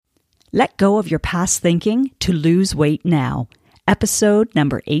Let go of your past thinking to lose weight now. Episode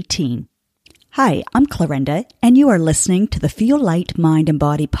number 18. Hi, I'm Clarinda, and you are listening to the Feel Light Mind and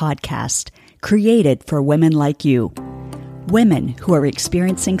Body podcast, created for women like you. Women who are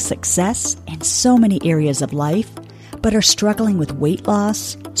experiencing success in so many areas of life, but are struggling with weight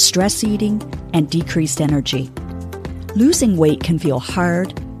loss, stress eating, and decreased energy. Losing weight can feel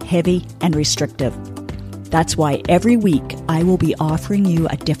hard, heavy, and restrictive. That's why every week I will be offering you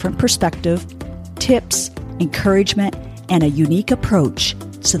a different perspective, tips, encouragement, and a unique approach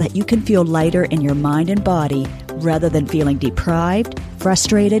so that you can feel lighter in your mind and body rather than feeling deprived,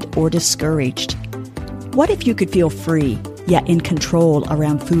 frustrated, or discouraged. What if you could feel free, yet in control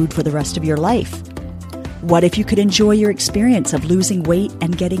around food for the rest of your life? What if you could enjoy your experience of losing weight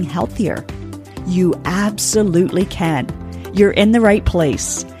and getting healthier? You absolutely can. You're in the right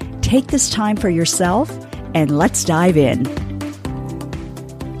place. Take this time for yourself and let's dive in.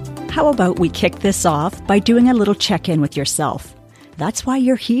 How about we kick this off by doing a little check-in with yourself? That's why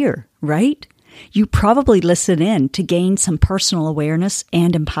you're here, right? You probably listen in to gain some personal awareness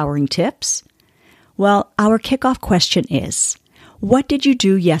and empowering tips. Well, our kickoff question is, what did you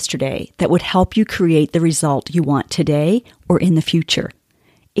do yesterday that would help you create the result you want today or in the future?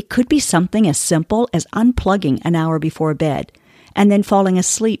 It could be something as simple as unplugging an hour before bed and then falling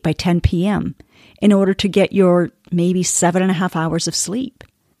asleep by 10 p.m. in order to get your maybe 7.5 hours of sleep.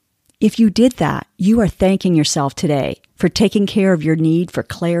 If you did that, you are thanking yourself today for taking care of your need for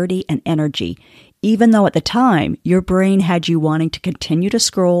clarity and energy, even though at the time your brain had you wanting to continue to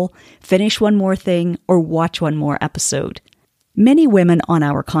scroll, finish one more thing, or watch one more episode. Many women on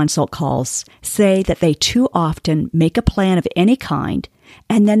our consult calls say that they too often make a plan of any kind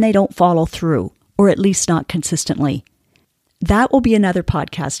and then they don't follow through, or at least not consistently. That will be another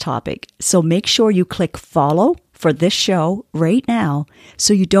podcast topic, so make sure you click follow for this show right now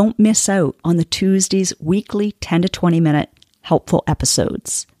so you don't miss out on the Tuesday's weekly 10 to 20 minute helpful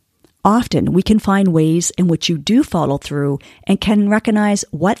episodes. Often we can find ways in which you do follow through and can recognize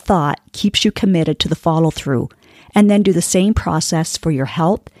what thought keeps you committed to the follow through, and then do the same process for your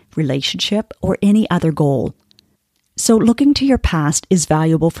health, relationship, or any other goal. So looking to your past is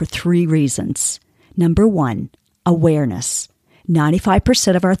valuable for 3 reasons. Number 1, awareness.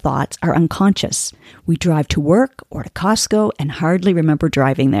 95% of our thoughts are unconscious. We drive to work or to Costco and hardly remember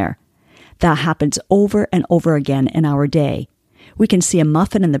driving there. That happens over and over again in our day. We can see a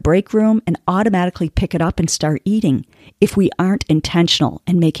muffin in the break room and automatically pick it up and start eating if we aren't intentional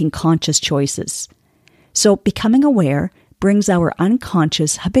in making conscious choices. So becoming aware brings our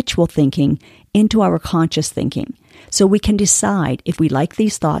unconscious habitual thinking into our conscious thinking, so we can decide if we like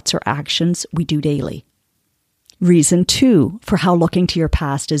these thoughts or actions we do daily. Reason 2 for how looking to your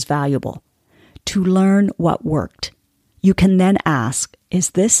past is valuable: to learn what worked. You can then ask,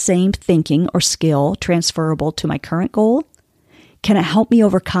 is this same thinking or skill transferable to my current goal? Can it help me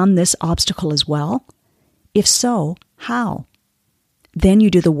overcome this obstacle as well? If so, how? Then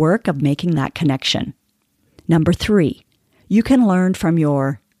you do the work of making that connection. Number 3, you can learn from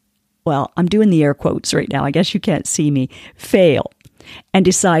your, I'm doing the air quotes right now, I guess you can't see me, fail, and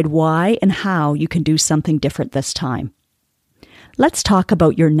decide why and how you can do something different this time. Let's talk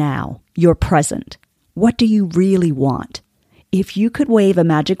about your now, your present. What do you really want? If you could wave a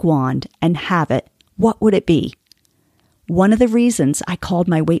magic wand and have it, what would it be? One of the reasons I called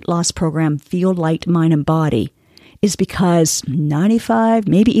my weight loss program Feel Light, Mind and Body is because 95,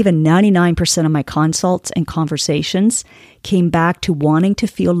 maybe even 99% of my consults and conversations came back to wanting to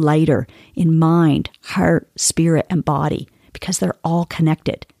feel lighter in mind, heart, spirit, and body, because they're all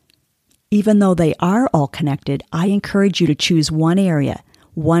connected. Even though they are all connected, I encourage you to choose one area,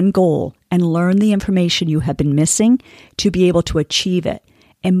 one goal, and learn the information you have been missing to be able to achieve it,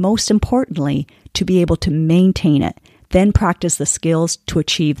 and most importantly, to be able to maintain it, then practice the skills to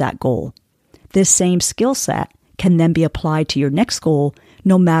achieve that goal. This same skill set can then be applied to your next goal,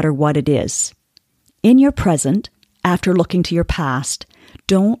 no matter what it is. In your present, after looking to your past,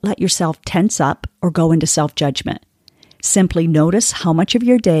 don't let yourself tense up or go into self-judgment. Simply notice how much of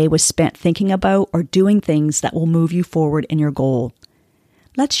your day was spent thinking about or doing things that will move you forward in your goal.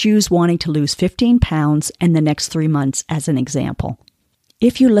 Let's use wanting to lose 15 pounds in the next 3 months as an example.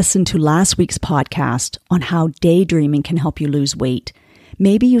 If you listened to last week's podcast on how daydreaming can help you lose weight,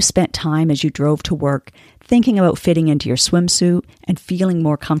 maybe you spent time as you drove to work thinking about fitting into your swimsuit and feeling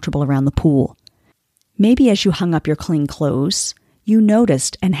more comfortable around the pool. Maybe as you hung up your clean clothes, you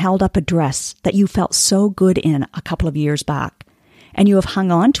noticed and held up a dress that you felt so good in a couple of years back, and you have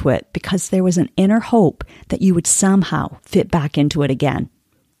hung on to it because there was an inner hope that you would somehow fit back into it again.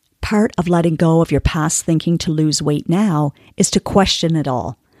 Part of letting go of your past thinking to lose weight now is to question it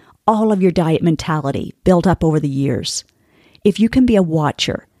all all of your diet mentality built up over the years. If you can be a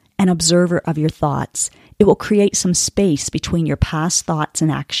watcher, an observer of your thoughts, it will create some space between your past thoughts and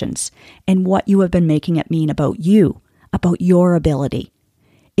actions and what you have been making it mean about you, about your ability.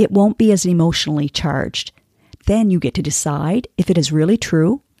 It won't be as emotionally charged. Then you get to decide if it is really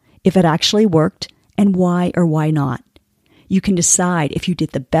true, if it actually worked, and why or why not. You can decide if you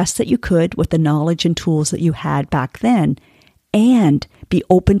did the best that you could with the knowledge and tools that you had back then, and be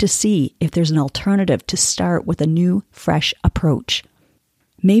open to see if there's an alternative to start with a new, fresh approach.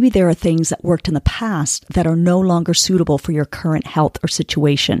 Maybe there are things that worked in the past that are no longer suitable for your current health or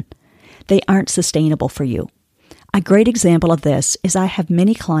situation. They aren't sustainable for you. A great example of this is I have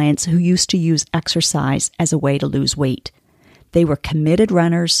many clients who used to use exercise as a way to lose weight. They were committed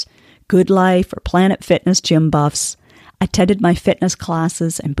runners, Good Life or Planet Fitness gym buffs, attended my fitness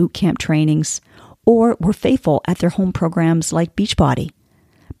classes and boot camp trainings, or were faithful at their home programs like Beachbody.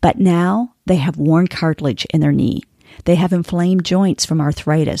 But now they have worn cartilage in their knee. They have inflamed joints from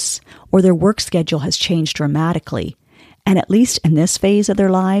arthritis, or their work schedule has changed dramatically. And at least in this phase of their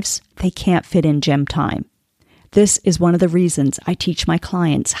lives, they can't fit in gym time. This is one of the reasons I teach my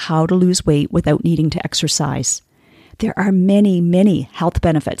clients how to lose weight without needing to exercise. There are many, many health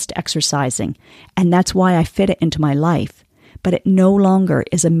benefits to exercising, and that's why I fit it into my life. But it no longer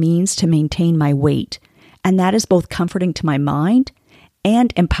is a means to maintain my weight. And that is both comforting to my mind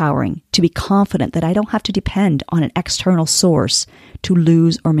and empowering to be confident that I don't have to depend on an external source to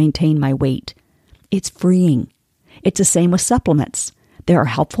lose or maintain my weight. It's freeing. It's the same with supplements. There are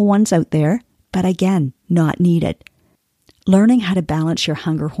helpful ones out there, but again, not needed. Learning how to balance your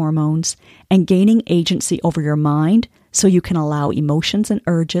hunger hormones and gaining agency over your mind so you can allow emotions and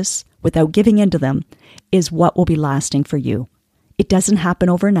urges without giving in to them is what will be lasting for you. It doesn't happen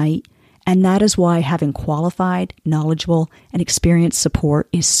overnight, and that is why having qualified, knowledgeable, and experienced support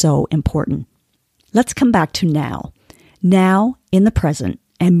is so important. Let's come back to now. Now, in the present,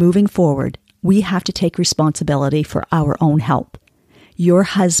 and moving forward, we have to take responsibility for our own health. Your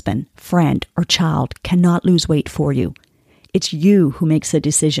husband, friend, or child cannot lose weight for you. It's you who makes the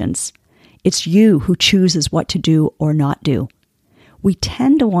decisions. It's you who chooses what to do or not do. We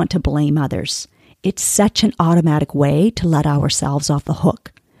tend to want to blame others. It's such an automatic way to let ourselves off the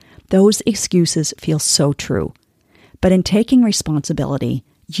hook. Those excuses feel so true. But in taking responsibility,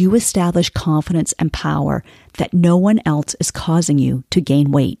 you establish confidence and power that no one else is causing you to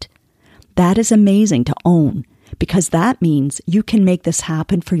gain weight. That is amazing to own, because that means you can make this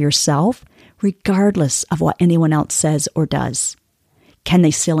happen for yourself regardless of what anyone else says or does. Can they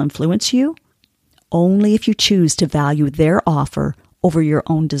still influence you? Only if you choose to value their offer over your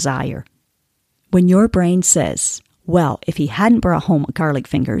own desire. When your brain says, well, if he hadn't brought home garlic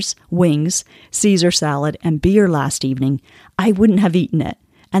fingers, wings, Caesar salad, and beer last evening, I wouldn't have eaten it,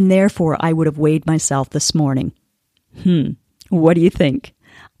 and therefore I would have weighed myself this morning. What do you think?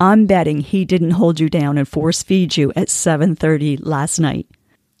 I'm betting he didn't hold you down and force feed you at 7:30 last night.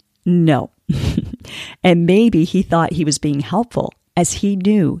 No. And maybe he thought he was being helpful, as he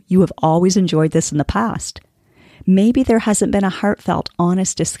knew you have always enjoyed this in the past. Maybe there hasn't been a heartfelt,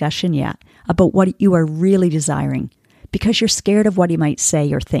 honest discussion yet about what you are really desiring, because you're scared of what he might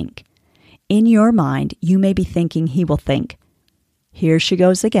say or think. In your mind, you may be thinking he will think, here she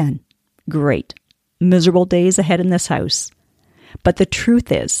goes again. Great. Miserable days ahead in this house. But the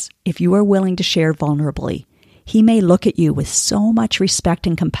truth is, if you are willing to share vulnerably, he may look at you with so much respect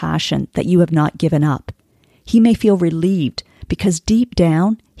and compassion that you have not given up. He may feel relieved because deep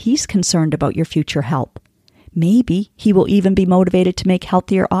down, he's concerned about your future health. Maybe he will even be motivated to make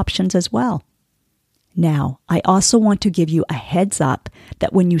healthier options as well. Now, I also want to give you a heads up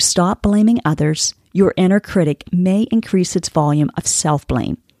that when you stop blaming others, your inner critic may increase its volume of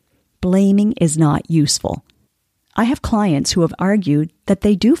self-blame. Blaming is not useful. I have clients who have argued that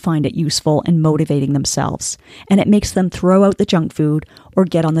they do find it useful in motivating themselves, and it makes them throw out the junk food or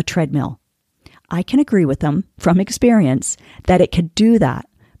get on the treadmill. I can agree with them, from experience, that it could do that,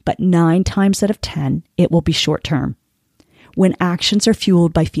 but 9 times out of 10, it will be short-term. When actions are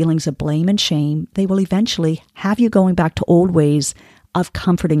fueled by feelings of blame and shame, they will eventually have you going back to old ways of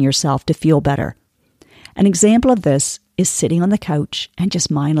comforting yourself to feel better. An example of this is sitting on the couch and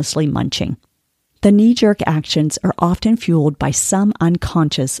just mindlessly munching. The knee-jerk actions are often fueled by some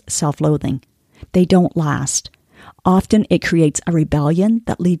unconscious self-loathing. They don't last. Often it creates a rebellion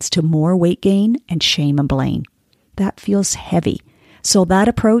that leads to more weight gain and shame and blame. That feels heavy. So that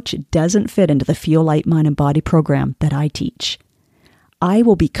approach doesn't fit into the Feel Light, Mind, and Body program that I teach. I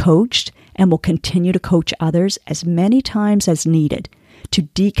will be coached and will continue to coach others as many times as needed to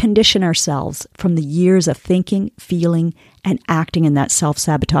decondition ourselves from the years of thinking, feeling, and acting in that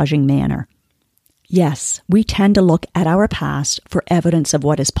self-sabotaging manner. Yes, we tend to look at our past for evidence of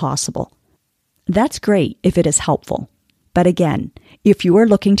what is possible. That's great if it is helpful. But again, if you are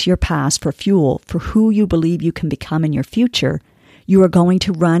looking to your past for fuel for who you believe you can become in your future, you are going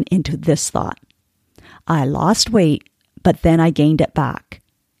to run into this thought. I lost weight, but then I gained it back.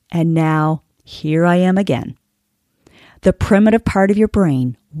 And now, here I am again. The primitive part of your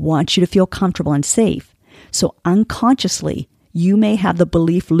brain wants you to feel comfortable and safe, so unconsciously, you may have the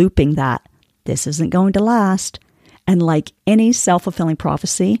belief looping that this isn't going to last, and like any self-fulfilling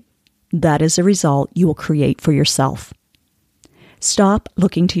prophecy, that is a result you will create for yourself. Stop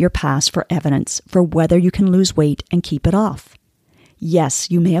looking to your past for evidence for whether you can lose weight and keep it off. Yes,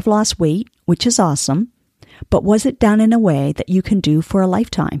 you may have lost weight, which is awesome, but was it done in a way that you can do for a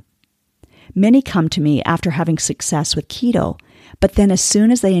lifetime? Many come to me after having success with keto, but then as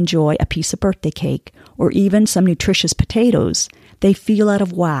soon as they enjoy a piece of birthday cake or even some nutritious potatoes, they feel out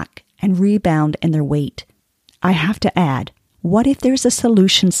of whack and rebound in their weight. I have to add, what if there's a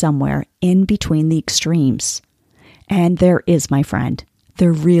solution somewhere in between the extremes? And there is, my friend.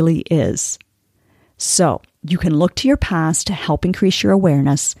 There really is. So, you can look to your past to help increase your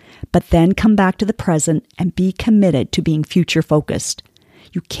awareness, but then come back to the present and be committed to being future-focused.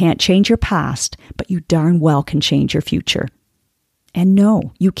 You can't change your past, but you darn well can change your future. And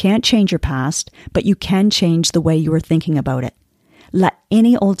no, you can't change your past, but you can change the way you are thinking about it. Let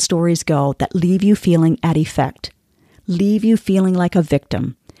any old stories go that leave you feeling at effect, leave you feeling like a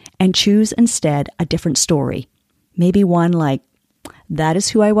victim, and choose instead a different story. Maybe one like, that is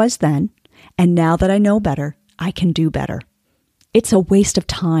who I was then, and now that I know better, I can do better. It's a waste of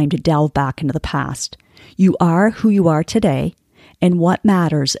time to delve back into the past. You are who you are today, and what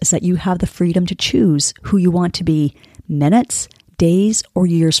matters is that you have the freedom to choose who you want to be minutes, days, or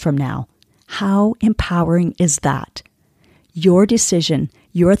years from now. How empowering is that? Your decision,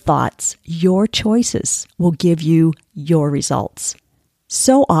 your thoughts, your choices will give you your results.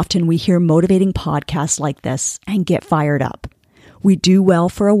 So often we hear motivating podcasts like this and get fired up. We do well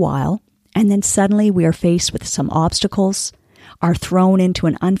for a while, and then suddenly we are faced with some obstacles, are thrown into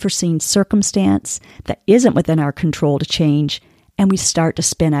an unforeseen circumstance that isn't within our control to change, and we start to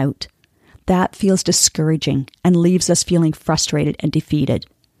spin out. That feels discouraging and leaves us feeling frustrated and defeated.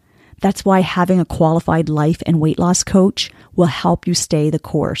 That's why having a qualified life and weight loss coach will help you stay the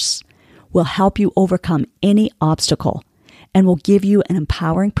course, will help you overcome any obstacle, and will give you an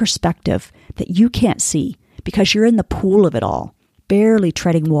empowering perspective that you can't see because you're in the pool of it all, barely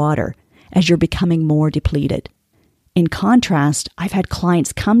treading water as you're becoming more depleted. In contrast, I've had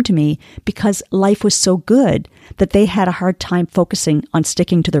clients come to me because life was so good that they had a hard time focusing on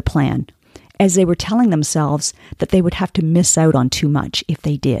sticking to their plan, as they were telling themselves that they would have to miss out on too much if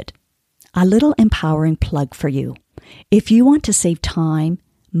they did. A little empowering plug for you. If you want to save time,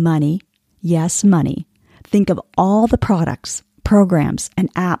 money, yes, money, think of all the products, programs,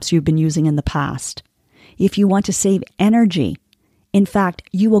 and apps you've been using in the past. If you want to save energy, in fact,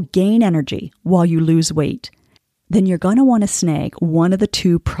 you will gain energy while you lose weight, then you're going to want to snag one of the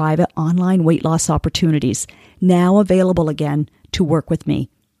 2 private online weight loss opportunities now available again to work with me.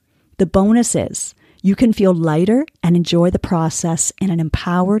 The bonus is you can feel lighter and enjoy the process in an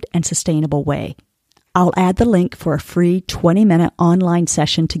empowered and sustainable way. I'll add the link for a free 20-minute online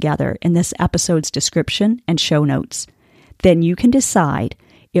session together in this episode's description and show notes. Then you can decide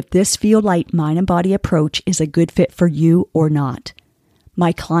if this Feel Light Mind and Body approach is a good fit for you or not.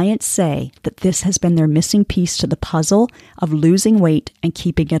 My clients say that this has been their missing piece to the puzzle of losing weight and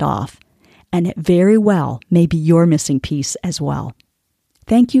keeping it off, and it very well may be your missing piece as well.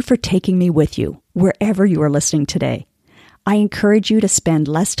 Thank you for taking me with you wherever you are listening today. I encourage you to spend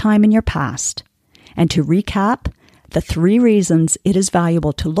less time in your past. And to recap, the 3 reasons it is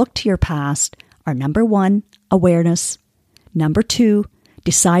valuable to look to your past are 1, awareness, 2,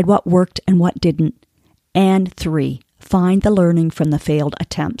 decide what worked and what didn't, and 3, find the learning from the failed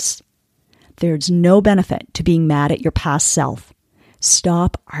attempts. There's no benefit to being mad at your past self.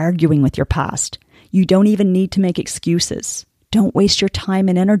 Stop arguing with your past. You don't even need to make excuses. Don't waste your time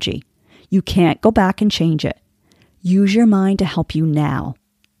and energy. You can't go back and change it. Use your mind to help you now.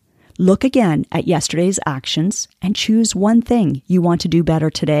 Look again at yesterday's actions and choose one thing you want to do better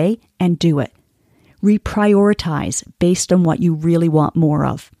today and do it. Reprioritize based on what you really want more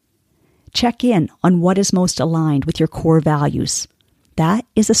of. Check in on what is most aligned with your core values. That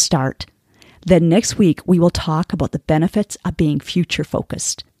is a start. Then next week, we will talk about the benefits of being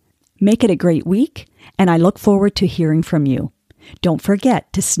future-focused. Make it a great week, and I look forward to hearing from you. Don't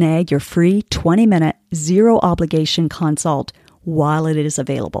forget to snag your free 20-minute, zero-obligation consult while it is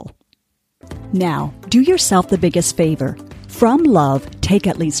available. Now, do yourself the biggest favor. From love, take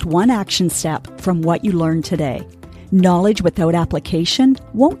at least one action step from what you learned today. Knowledge without application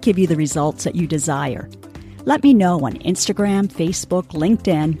won't give you the results that you desire. Let me know on Instagram, Facebook,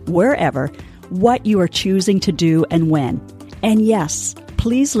 LinkedIn, wherever, what you are choosing to do and when. And yes,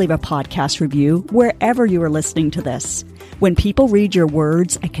 please leave a podcast review wherever you are listening to this. When people read your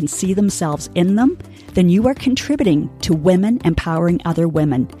words and can see themselves in them, then you are contributing to women empowering other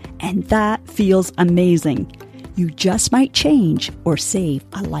women. And that feels amazing. You just might change or save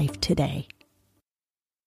a life today.